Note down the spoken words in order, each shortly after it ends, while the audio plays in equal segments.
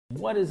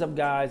What is up,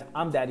 guys?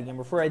 I'm Daddy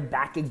Gamer Fred,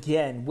 back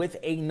again with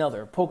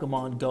another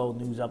Pokemon Go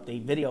news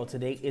update video.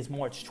 Today is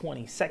March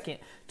 22nd,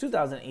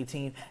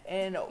 2018,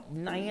 and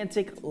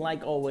Niantic,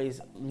 like always,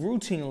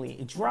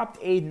 routinely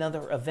dropped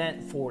another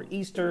event for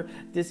Easter.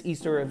 This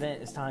Easter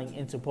event is tying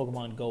into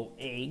Pokemon Go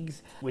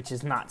eggs, which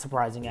is not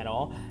surprising at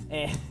all.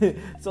 And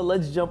so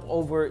let's jump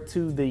over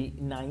to the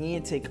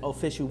Niantic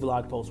official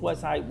blog post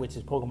website, which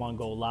is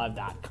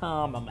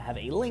PokemonGoLive.com. I'm gonna have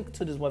a link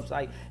to this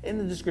website in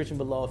the description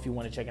below if you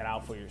want to check it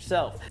out for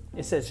yourself.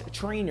 It says,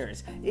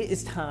 trainers, it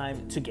is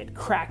time to get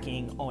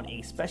cracking on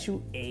a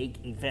special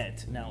egg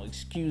event. Now,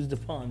 excuse the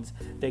puns,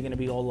 they're going to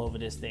be all over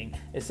this thing.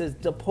 It says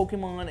the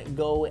Pokemon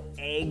Go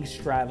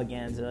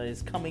Eggstravaganza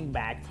is coming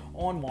back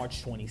on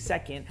March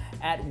 22nd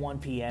at 1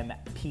 p.m.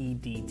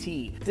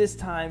 PDT. This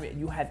time,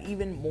 you have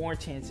even more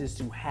chances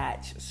to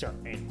hatch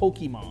certain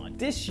Pokemon.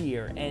 This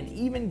year, an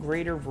even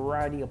greater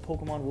variety of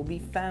Pokemon will be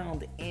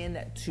found in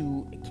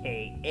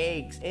 2K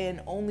eggs,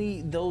 and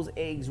only those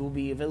eggs will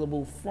be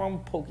available from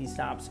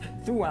Pokestops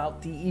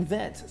throughout the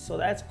event. So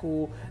that's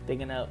cool. They're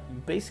gonna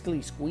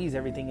basically squeeze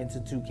everything into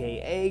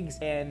 2K eggs,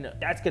 and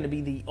that's gonna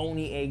be the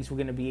only eggs we're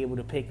gonna be able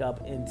to pick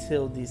up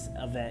until this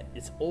event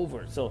is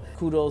over. So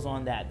kudos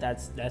on that.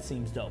 That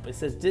seems dope. It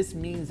says this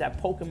means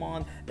that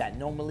Pokemon that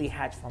normally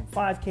hatch from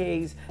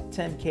 5Ks,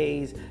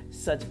 10Ks,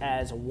 such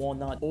as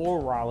Walnut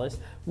or Rallis,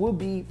 will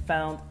be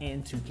found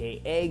in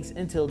 2K eggs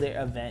until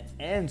their event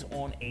ends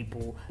on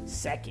April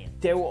 2nd.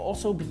 There will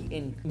also be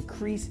an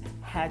increased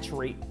hatch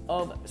rate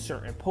of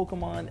certain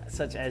Pokemon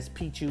such as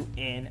Pichu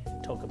and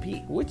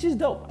Togepi, which is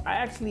dope. I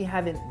actually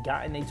haven't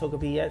gotten a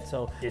Togepi yet,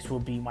 so this will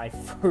be my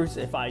first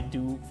if I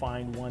do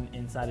find one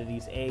inside of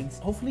these eggs.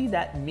 Hopefully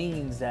that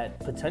means that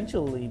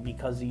potentially,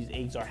 because these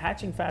eggs are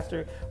hatching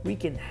faster, we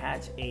can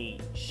hatch a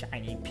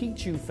shiny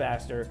Pichu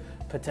faster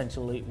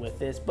potentially with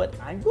this. But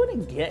I'm going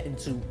to get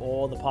into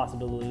all the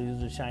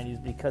possibilities of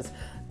shinies because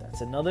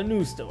that's another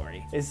news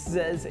story. It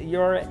says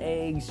your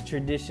egg's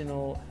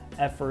traditional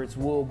efforts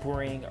will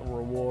bring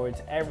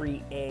rewards.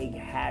 Every egg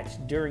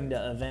hatched during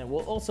the event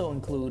will also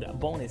include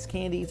bonus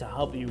candy to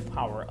help you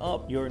power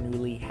up your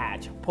newly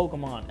hatched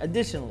Pokemon.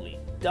 Additionally,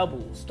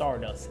 double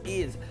Stardust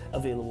is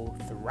available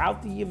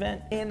throughout the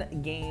event,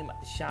 and game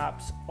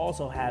shops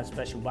also have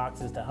special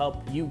boxes to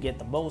help you get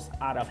the most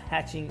out of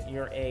hatching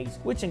your eggs,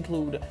 which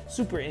include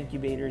super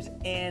incubators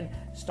and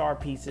star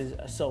pieces.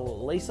 So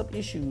lace up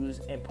your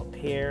shoes and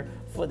prepare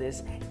for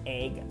this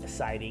egg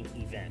sighting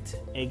event.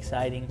 Egg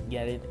sighting,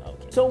 get it?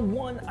 Okay. So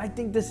one, I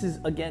think this is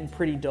again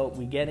pretty dope.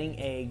 We're getting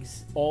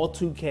eggs, all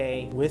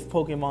 2K with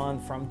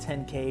Pokemon from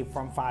 10K,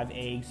 from 5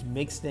 eggs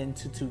mixed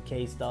into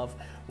 2K stuff,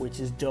 which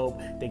is dope.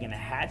 They're gonna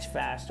hatch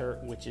faster,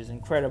 which is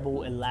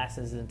incredible. It lasts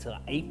us until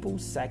April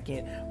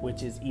 2nd,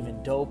 which is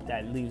even dope.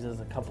 That leaves us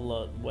a couple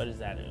of, what is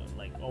that,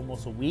 like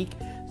almost a week,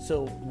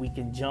 so we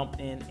can jump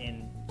in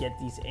and get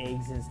these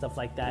eggs and stuff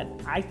like that.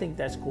 I think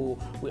that's cool.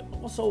 We're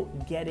also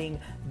getting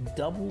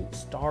double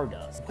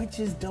Stardust, which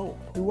is dope,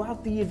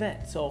 throughout the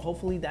event. So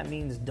hopefully that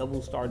means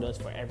double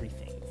Stardust for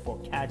everything, for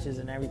catches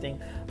and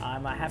everything.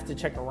 I have to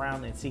check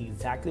around and see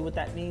exactly what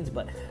that means,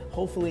 but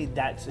hopefully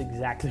that's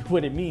exactly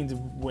what it means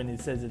when it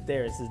says it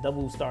there. It says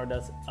double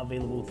Stardust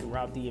available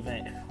throughout the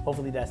event.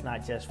 Hopefully that's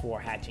not just for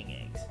hatching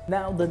eggs.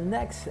 Now, the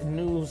next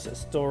news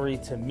story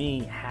to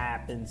me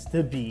happens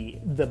to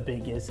be the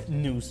biggest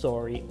news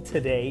story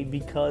today,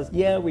 because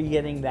yeah, we're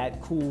getting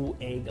that cool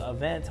egg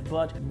event,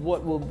 but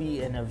what will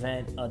be an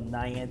event, a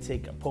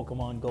Niantic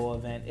Pokemon Go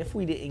event, if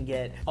we didn't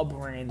get a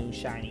brand new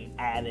shiny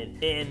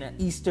added in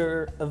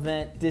Easter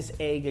event? This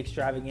egg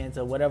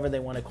extravaganza, whatever they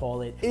want to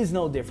call it, is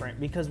no different,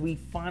 because we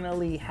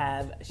finally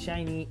have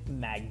shiny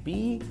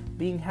Magby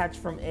being hatched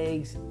from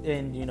eggs,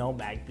 and you know,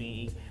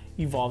 Magby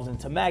evolves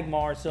into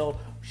Magmar. So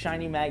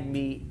shiny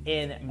Magby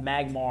in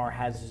Magmar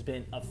has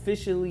been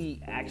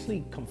officially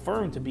actually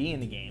confirmed to be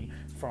in the game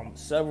from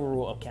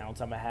several accounts.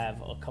 I'm gonna have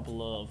a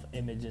couple of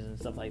images and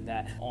stuff like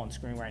that on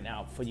screen right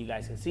now for you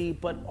guys to see.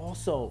 But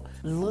also,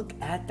 look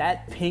at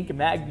that pink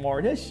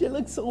Magmar. That shit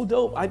looks so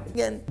dope.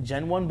 Again,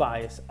 Gen 1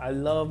 bias. I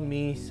love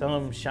me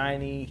some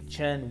shiny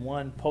Gen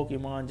 1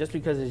 Pokemon just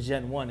because it's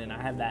Gen 1 and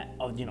I have that,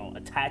 you know,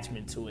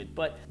 attachment to it.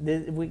 But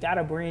we got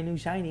a brand new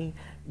shiny.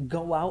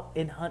 Go out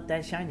and hunt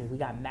that shiny. We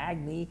got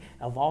Magby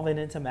evolving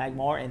into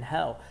Magmar, and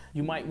hell,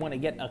 you might want to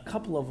get a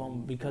couple of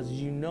them because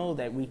you know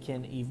that we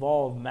can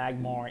evolve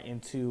Magmar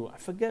into, I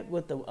forget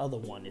what the other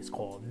one is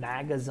called,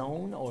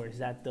 Magazone, or is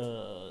that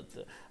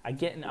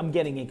I'm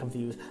getting it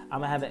confused.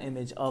 I'm gonna have an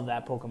image of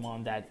that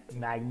Pokemon that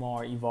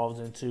Magmar evolves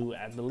into,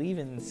 I believe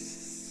in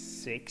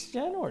 6th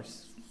gen or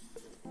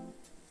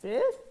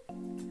 5th.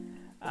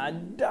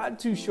 Not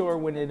too sure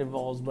when it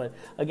evolves, but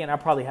again, I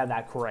probably have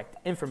that correct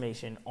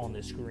information on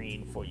the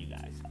screen for you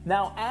guys.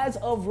 Now, as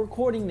of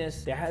recording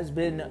this, there has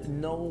been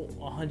no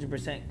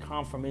 100%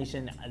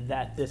 confirmation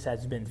that this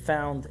has been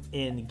found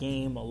in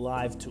game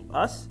live to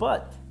us,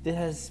 but it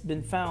has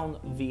been found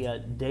via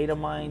data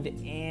mined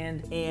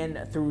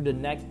and through the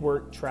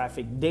network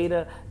traffic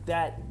data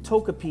that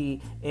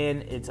Togepi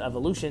in its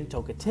evolution,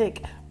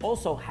 Togetic,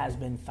 also has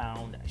been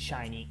found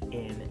shiny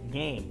in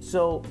game.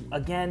 So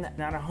again,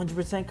 not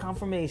 100%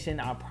 confirmation.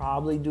 I'll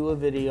probably do a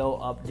video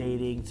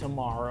updating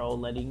tomorrow,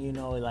 letting you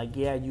know, like,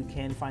 yeah, you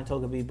can find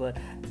Togepi, but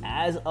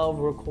as of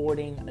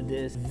recording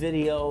this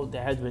video,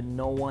 there has been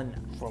no one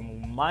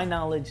from my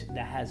knowledge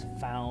that has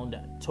found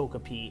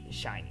Togepi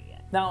shiny.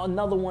 Now,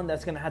 another one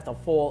that's going to have to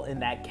fall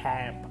in that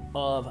camp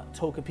of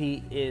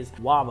Togepi is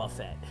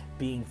Wobbuffet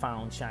being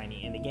found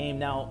shiny in the game.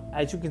 Now,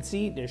 as you can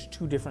see, there's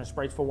two different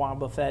sprites for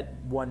Wobbuffet,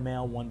 one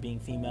male, one being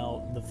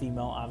female. The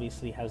female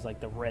obviously has like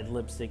the red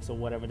lipsticks or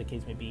whatever the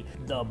case may be,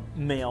 the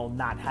male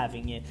not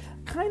having it.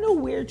 Kind of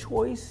weird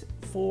choice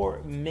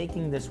for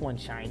making this one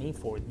shiny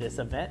for this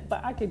event,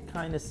 but I could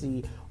kind of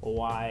see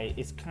why.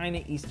 It's kind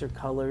of Easter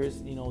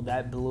colors, you know,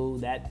 that blue,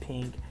 that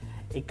pink.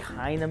 It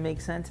kind of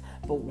makes sense,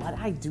 but what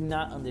I do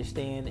not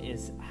understand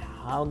is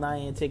how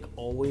Niantic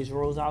always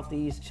rolls out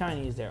these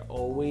shinies. They're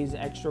always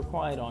extra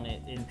quiet on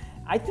it, and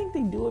I think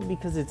they do it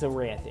because it's a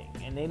rare thing,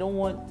 and they don't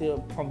want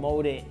to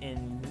promote it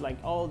and like,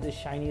 oh, this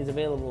shiny is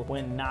available,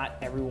 when not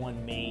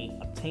everyone may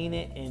obtain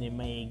it, and it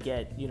may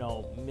get, you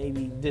know,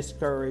 maybe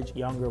discourage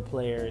younger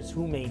players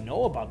who may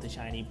know about the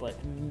shiny, but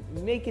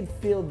make it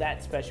feel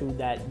that special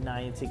that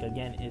Niantic,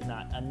 again, is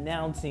not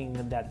announcing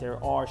that there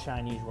are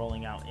shinies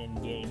rolling out in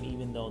game,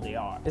 even though they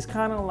are. It's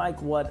kind of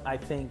like what I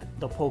think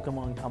the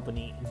Pokemon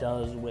company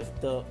does with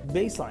the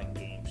baseline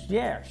games.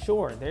 Yeah,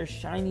 sure, there's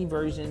shiny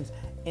versions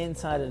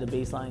inside of the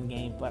baseline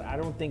game, but I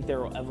don't think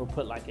they'll ever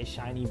put like a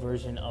shiny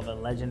version of a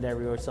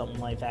legendary or something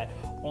like that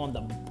on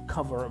the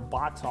cover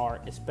box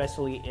art,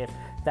 especially if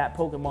that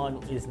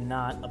Pokemon is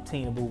not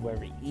obtainable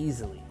very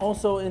easily.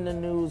 Also in the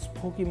news,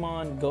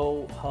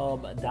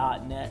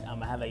 PokemonGoHub.net. I'm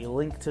gonna have a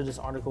link to this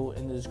article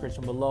in the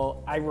description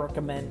below. I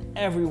recommend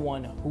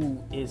everyone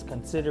who is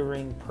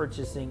considering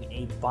purchasing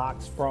a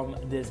box from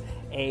this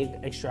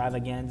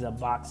Eggstravaganza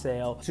box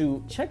sale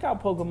to check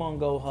out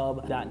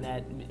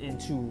PokemonGoHub.net and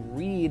to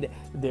read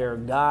their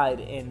guide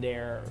and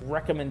their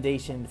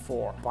recommendation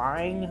for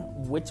buying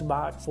which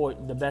box for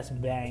the best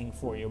bang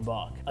for your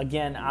buck.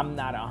 Again, I'm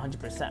not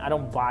 100%. I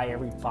don't buy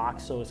every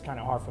box, so it's kind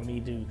of hard for me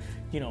to,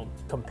 you know,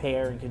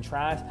 compare and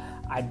contrast.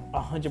 I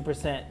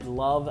 100%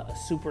 love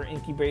super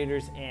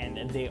incubators,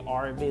 and they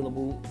are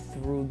available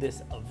through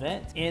this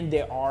event, and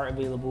they are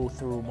available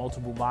through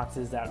multiple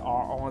boxes that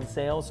are on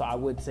sale, so I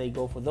would say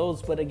go for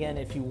those. But again,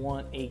 if you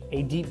want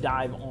a deep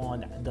dive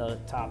on the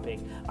topic,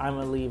 I'm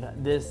gonna leave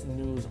this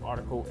news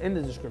article in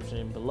the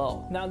description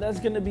below. Now,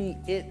 that's gonna be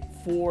it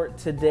for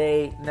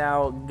today.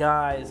 Now,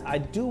 guys, I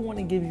do want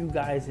to give you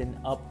guys an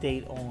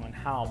update on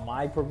how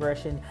my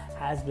progression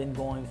has been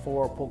going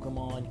for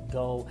Pokemon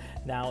Go.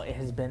 Now, it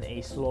has been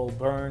a slow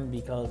burn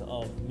because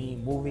of me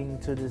moving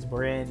to this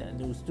brand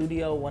new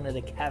studio. One of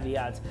the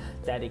caveats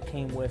that it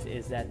came with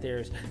is that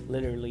there's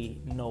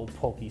literally no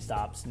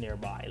Pokestops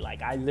nearby.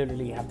 Like, I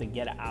literally have to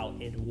get out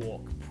and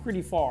walk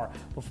pretty far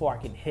before I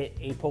can hit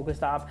a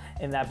Pokestop,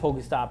 and that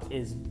Pokestop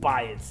is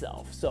by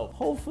itself. So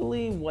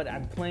hopefully what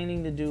I'm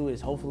planning to do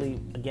is hopefully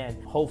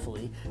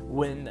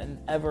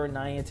whenever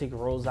Niantic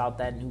rolls out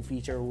that new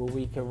feature where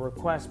we can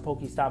request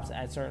Pokestops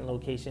at certain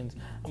locations,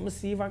 I'm gonna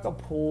see if I can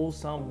pull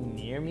some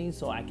near me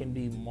so I can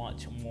be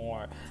much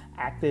more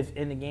active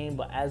in the game.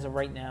 But as of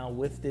right now,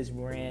 with this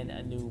brand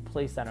new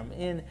place that I'm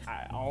in,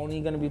 I'm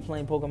only gonna be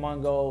playing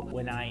Pokemon Go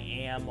when I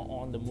am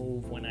on the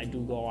move, when I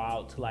do go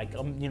out to like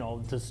you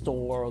know, the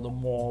store or the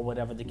mall,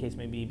 whatever the case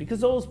may be, because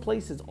those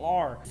places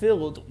are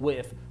filled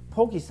with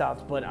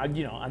Pokestops. But I'm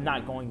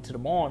not going to the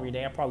mall every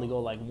day. I probably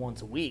go like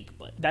once a week,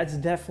 but that's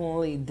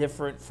definitely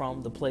different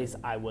from the place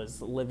I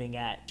was living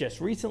at just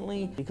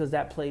recently, because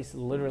that place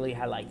literally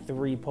had like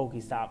 3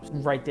 Pokestops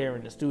right there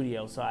in the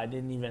studio, so I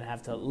didn't even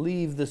have to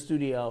leave the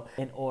studio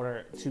in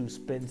order to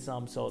spin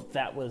some. So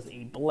that was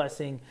a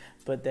blessing,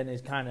 but then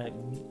it's kind of,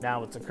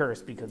 now it's a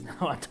curse because now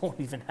I don't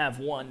even have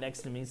one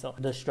next to me. So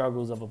the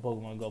struggles of a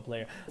Pokemon Go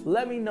player.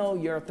 Let me know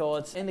your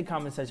thoughts in the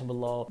comment section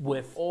below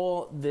with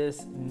all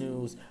this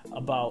news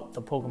about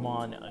the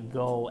Pokemon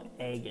Go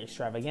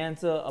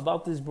Eggstravaganza,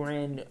 about this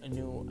brand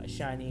new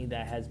shiny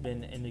that has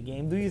been in the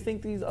game. Do you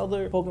think these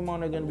other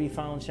Pokemon are going to be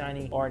found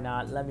shiny or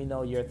not? Let me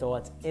know your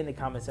thoughts in the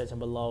comment section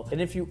below. And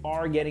if you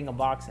are getting a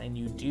box and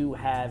you do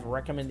have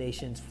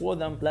recommendations for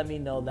them, let me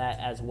know that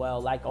as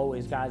well. Like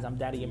always, guys, I'm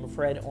Daddy Gamer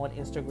Fred on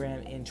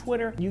Instagram and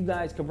Twitter. You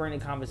guys can bring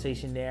the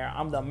conversation there.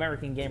 I'm the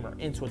American Gamer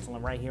in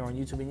Switzerland right here on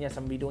YouTube. And yes,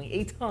 I'm gonna be doing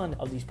a ton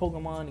of these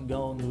Pokemon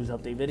Go news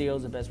update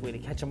videos. The best way to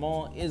catch them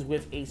all is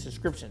with a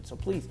subscription. So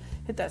please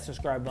hit that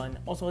subscribe button.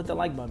 Also hit the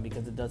like button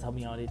because it does help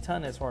me out a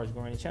ton as far as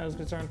growing the channel is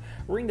concerned.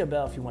 Ring the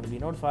bell if you want to be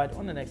notified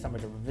on the next time I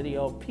do a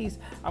video. Peace.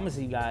 I'm gonna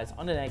see you guys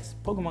on the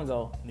next Pokemon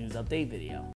Go news update video.